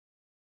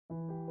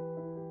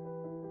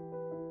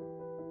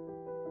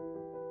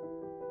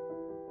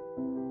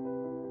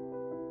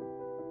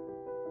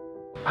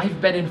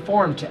I've been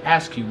informed to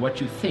ask you what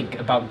you think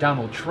about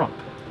Donald Trump.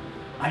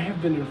 I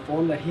have been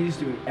informed that he's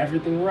doing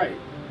everything right.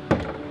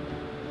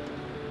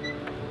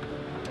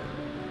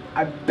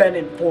 I've been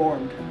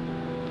informed.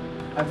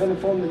 I've been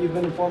informed that you've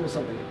been informed of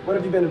something. What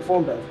have you been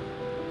informed of?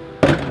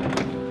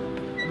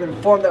 I've been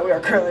informed that we are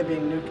currently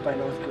being nuked by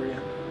North Korea.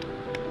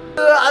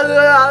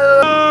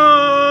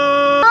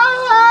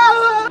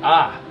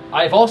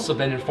 I've also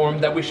been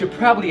informed that we should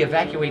probably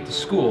evacuate the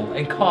school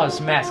and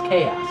cause mass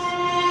chaos.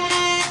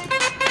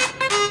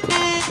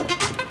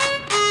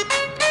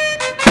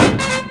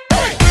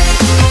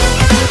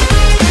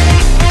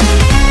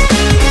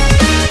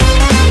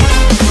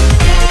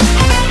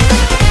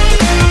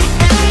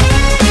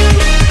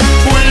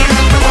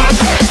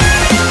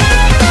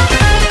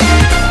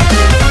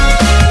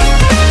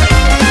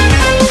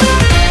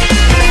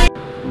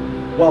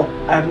 Well,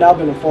 I have now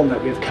been informed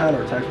that we have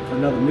counterattacked with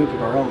another nuke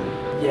of our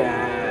own.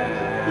 Yeah.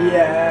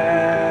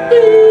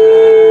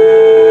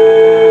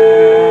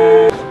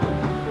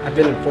 I've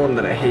been informed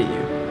that I hate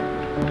you.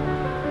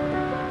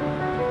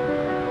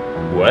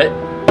 What?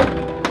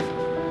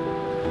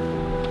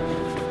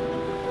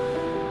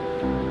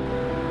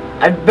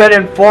 I've been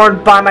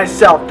informed by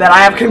myself that I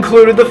have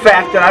concluded the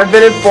fact that I've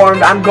been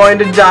informed I'm going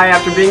to die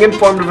after being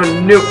informed of a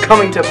nuke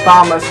coming to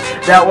bomb us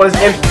that was